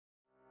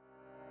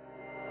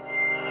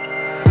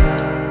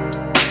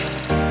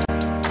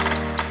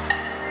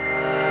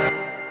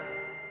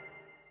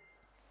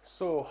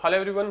So hello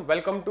everyone,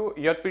 welcome to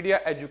YourPedia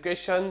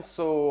Education.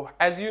 So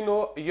as you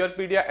know,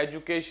 YourPedia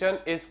Education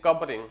is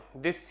covering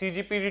this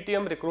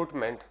CGPDTM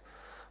recruitment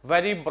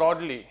very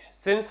broadly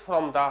since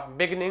from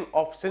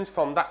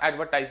the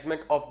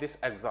advertisement of this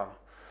exam.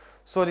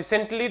 So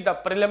recently the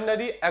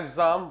preliminary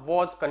exam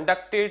was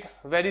conducted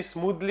very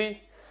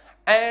smoothly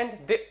and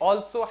they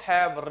also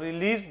have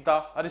released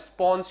the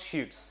response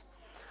sheets.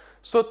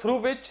 So through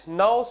which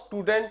now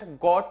student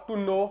got to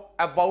know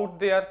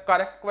about their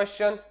correct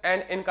question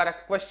and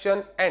incorrect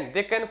question, and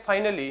they can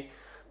finally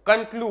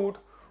conclude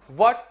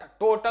what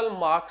total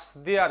marks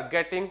they are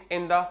getting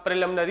in the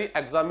preliminary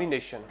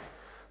examination.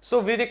 So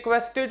we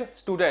requested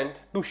student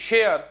to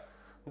share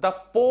the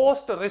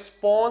post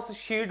response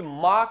sheet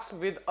marks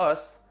with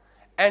us,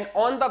 and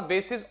on the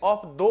basis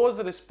of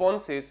those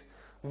responses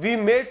we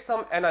made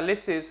some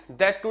analysis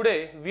that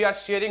today we are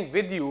sharing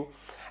with you,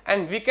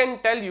 and we can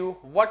tell you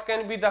what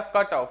can be the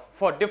cutoff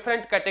for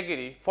different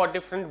category for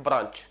different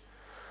branch.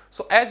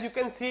 So as you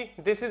can see,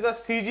 this is a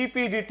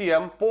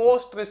CGPDTM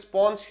post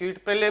response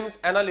sheet prelims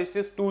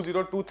analysis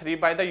 2023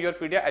 by the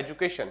YourPedia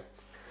Education.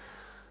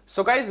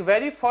 So guys,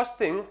 very first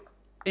thing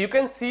you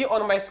can see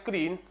on my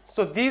screen,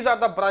 so these are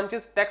the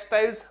branches: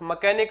 textiles,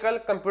 mechanical,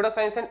 computer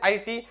science and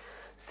IT,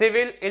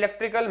 civil,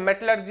 electrical,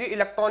 metallurgy,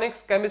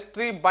 electronics,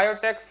 chemistry,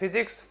 biotech,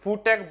 physics,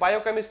 food tech,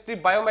 biochemistry,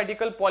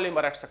 biomedical,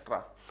 polymer,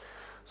 etc.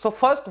 So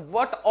first,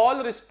 what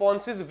all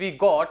responses we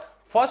got,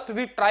 first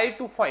we try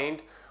to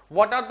find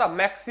what are the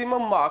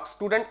maximum marks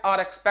students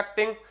are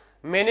expecting,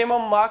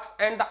 minimum marks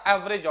and the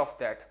average of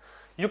that.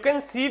 You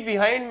can see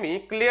behind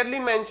me clearly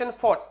mentioned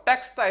for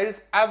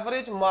textiles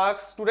average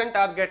marks students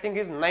are getting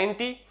is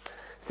 90.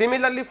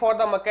 Similarly for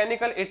the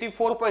mechanical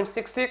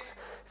 84.66,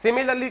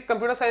 similarly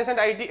computer science and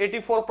IT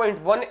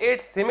 84.18,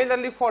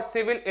 similarly for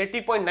civil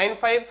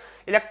 80.95,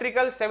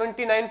 electrical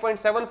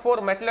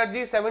 79.74,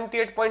 metallurgy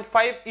 78.5,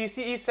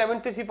 ECE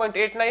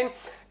 73.89,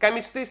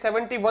 chemistry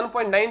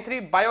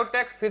 71.93,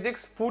 biotech,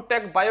 physics, food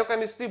tech,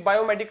 biochemistry,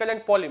 biomedical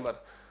and polymer.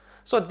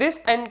 So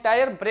this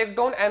entire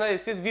breakdown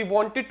analysis we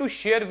wanted to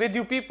share with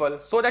you people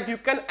so that you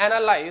can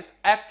analyze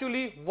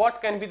actually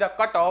what can be the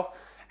cutoff,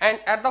 and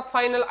at the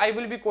final I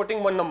will be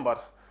quoting one number.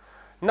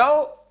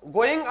 Now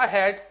going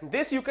ahead,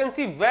 this you can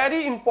see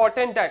very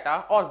important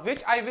data, or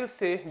which I will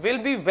say will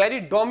be very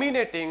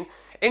dominating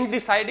in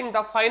deciding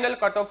the final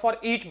cutoff for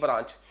each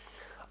branch.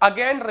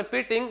 Again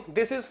repeating,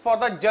 this is for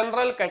the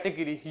general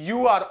category,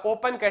 you are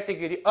open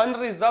category,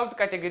 unreserved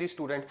category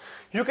student.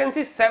 You can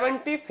see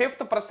 75th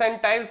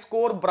percentile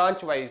score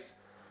branch wise,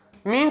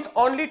 means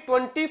only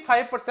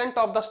 25%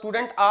 of the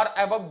student are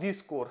above this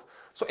score.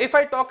 So if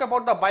I talk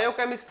about the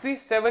biochemistry,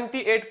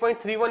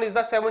 78.31 is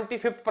the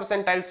 75th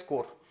percentile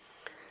score,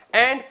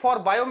 and for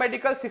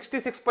biomedical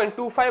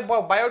 66.25,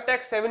 for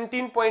biotech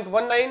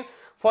 17.19,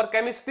 for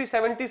chemistry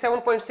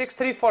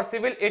 77.63, for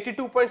civil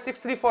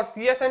 82.63, for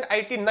CS and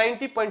IT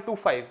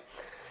 90.25,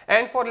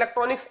 and for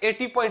electronics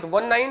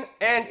 80.19,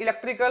 and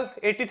electrical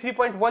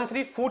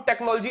 83.13, food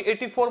technology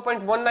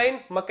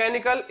 84.19,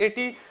 mechanical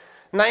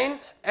 89,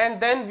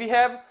 and then we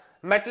have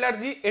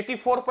metallurgy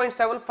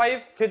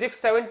 84.75, physics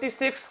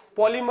 76,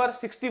 polymer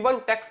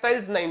 61,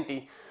 textiles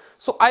 90.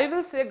 So I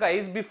will say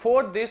guys,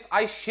 before this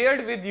I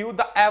shared with you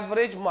the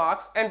average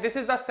marks, and this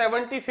is the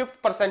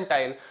 75th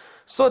percentile.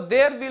 So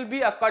there will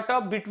be a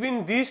cutoff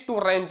between these two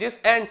ranges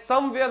and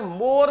somewhere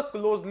more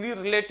closely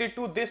related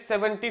to this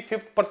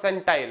 75th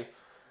percentile.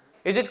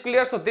 Is it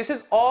clear? So this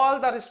is all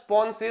the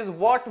responses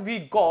what we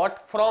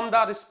got from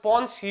the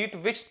response sheet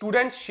which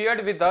students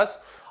shared with us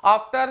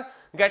after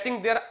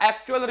getting their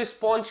actual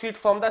response sheet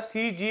from the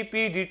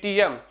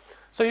CGPDTM.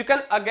 So you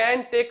can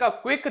again take a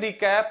quick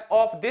recap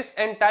of this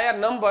entire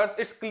numbers.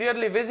 It's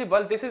clearly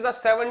visible. This is the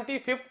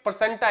 75th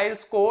percentile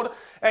score,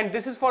 and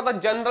this is for the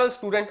general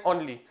student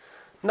only.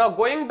 Now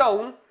going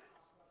down,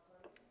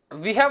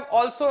 we have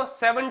also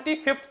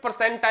 75th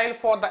percentile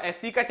for the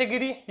SC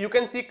category. You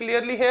can see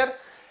clearly here,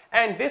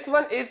 and this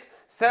one is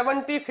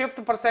 75th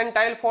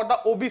percentile for the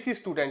OBC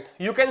student.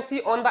 You can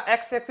see on the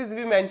x-axis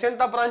we mentioned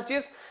the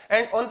branches,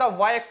 and on the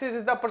y-axis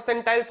is the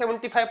percentile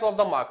 75 of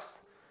the marks.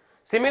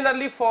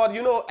 Similarly for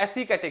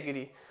SC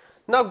category.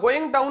 Now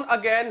going down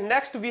again,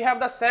 next we have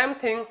the same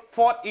thing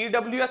for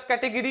EWS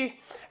category,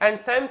 and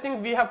same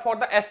thing we have for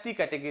the ST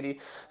category.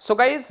 So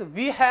guys,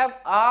 we have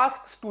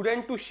asked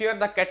student to share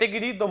the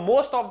category. The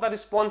most of the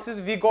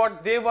responses we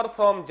got, they were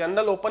from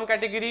general open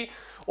category,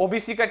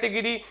 OBC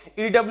category,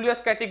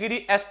 EWS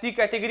category, ST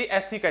category,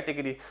 SC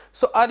category.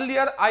 So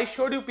earlier I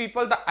showed you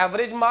people the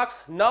average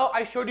marks. Now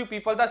I showed you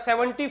people the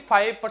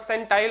 75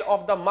 percentile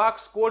of the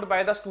marks scored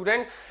by the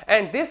student,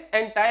 and this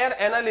entire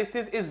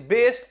analysis is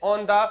based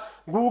on the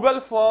Google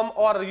form,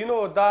 or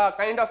the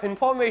kind of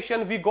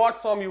information we got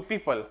from you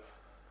people.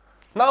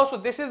 Now so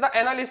this is the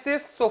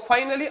analysis. So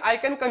finally I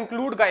can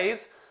conclude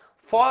guys,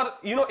 for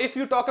if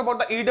you talk about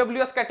the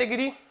EWS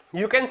category,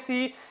 you can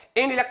see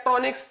in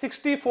electronics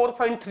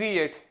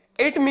 64.38.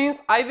 it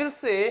means I will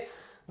say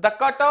the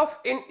cutoff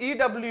in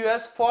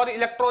EWS for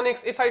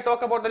electronics, if I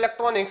talk about the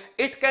electronics,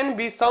 it can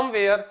be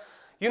somewhere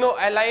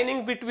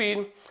aligning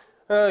between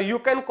you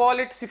can call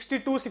it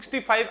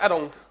 62-65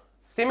 around.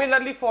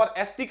 Similarly for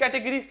ST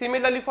category,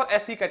 similarly for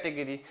SC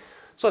category.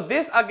 So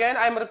this again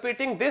I am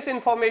repeating, this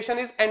information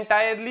is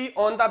entirely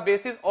on the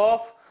basis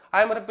of,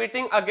 I am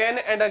repeating again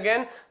and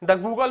again, the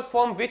Google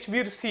form which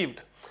we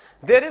received.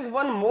 There is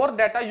one more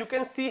data you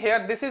can see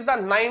here. This is the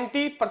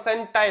 90th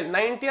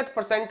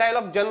percentile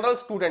of general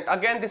student.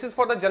 Again, this is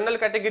for the general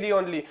category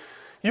only.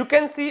 You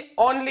can see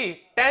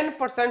only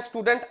 10%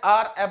 student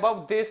are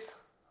above this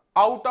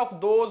out of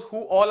those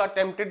who all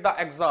attempted the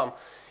exam.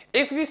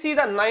 If we see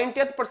the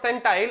 90th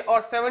percentile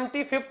or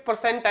 75th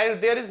percentile,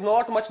 there is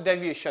not much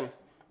deviation.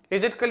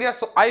 Is it clear?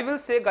 So I will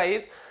say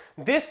guys,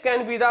 this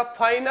can be the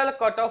final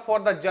cutoff for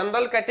the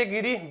general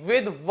category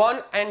with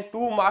 1 and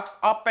 2 marks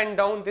up and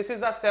down. This is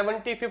the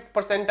 75th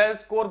percentile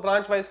score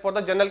branch wise for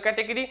the general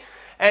category.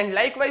 And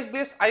likewise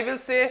this I will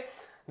say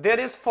there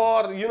is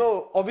for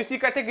OBC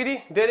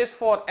category, there is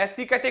for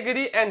SC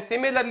category, and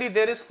similarly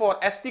there is for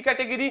ST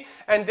category,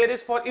 and there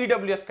is for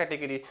EWS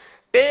category.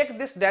 Take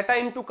this data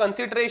into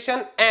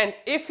consideration, and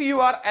if you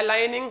are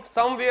aligning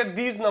somewhere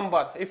these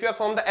number, if you are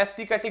from the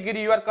ST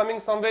category, you are coming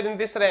somewhere in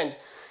this range.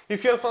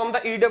 If you are from the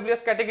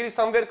EWS category,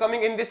 somewhere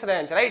coming in this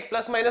range, right,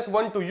 plus minus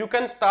 1 2, you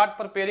can start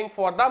preparing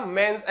for the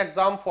mains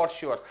exam for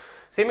sure.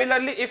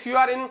 Similarly, if you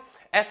are in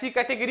SC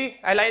category,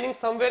 aligning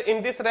somewhere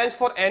in this range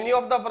for any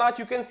of the branch,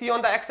 you can see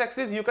on the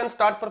x-axis, you can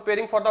start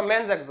preparing for the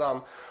mains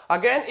exam.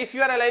 Again, if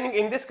you are aligning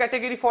in this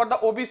category for the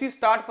OBC,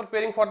 start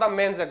preparing for the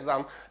mains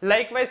exam.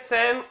 Likewise,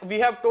 same we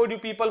have told you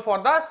people for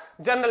the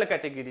general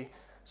category.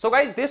 So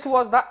guys, this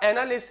was the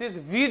analysis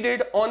we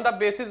did on the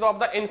basis of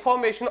the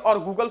information or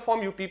Google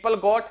form you people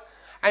got.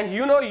 And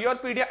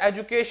YourPedia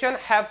Education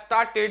have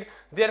started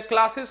their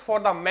classes for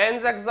the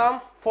mains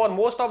exam for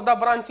most of the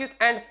branches,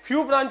 and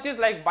few branches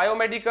like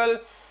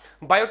biomedical,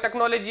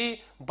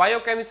 biotechnology,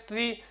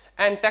 biochemistry,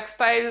 and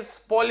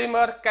textiles,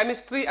 polymer,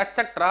 chemistry,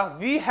 etc.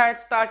 We had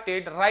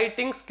started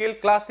writing skill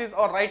classes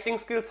or writing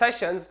skill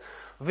sessions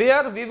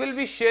where we will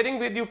be sharing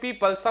with you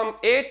people some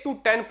 8 to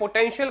 10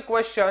 potential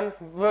questions.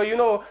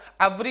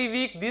 Every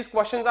week these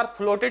questions are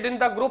floated in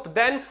the group.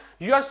 Then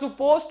you are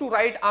supposed to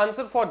write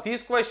answer for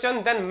these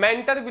questions. Then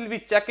mentor will be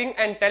checking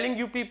and telling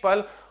you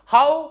people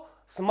how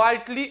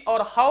smartly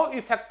or how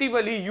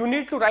effectively you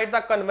need to write the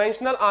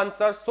conventional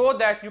answer so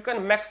that you can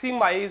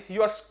maximize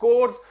your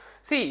scores.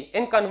 See,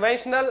 in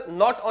conventional,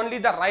 not only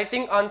the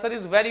writing answer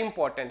is very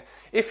important.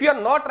 If you are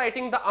not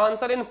writing the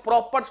answer in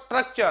proper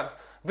structure,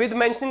 with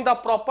mentioning the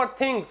proper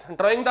things,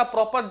 drawing the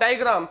proper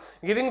diagram,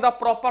 giving the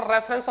proper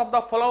reference of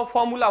the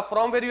formula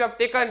from where you have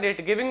taken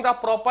it, giving the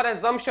proper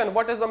assumption,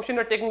 what assumption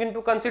you are taking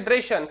into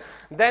consideration,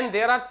 then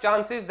there are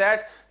chances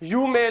that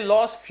you may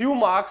lose few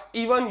marks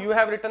even you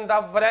have written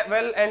the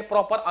well and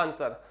proper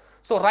answer.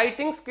 So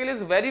writing skill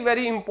is very,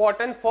 very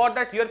important. For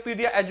that,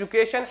 YourPedia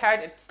Education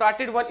had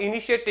started one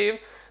initiative.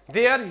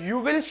 There you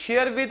will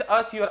share with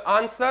us your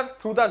answer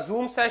through the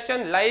Zoom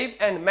session live,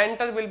 and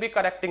mentor will be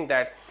correcting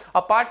that.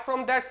 Apart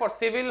from that, for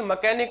civil,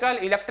 mechanical,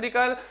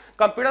 electrical,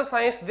 computer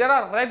science, there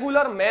are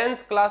regular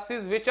mains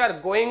classes which are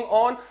going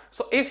on.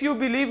 So if you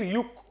believe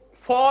you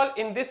fall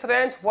in this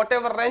range,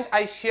 whatever range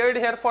I shared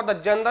here for the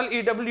general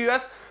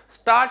EWS,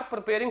 start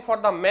preparing for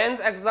the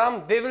mains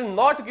exam. They will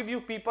not give you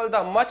people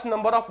the much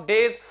number of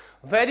days.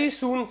 Very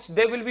soon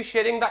they will be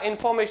sharing the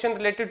information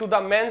related to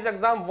the mains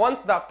exam once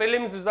the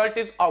prelims result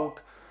is out.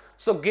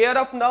 So gear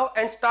up now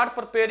and start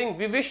preparing.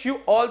 We wish you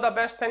all the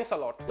best. Thanks a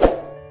lot.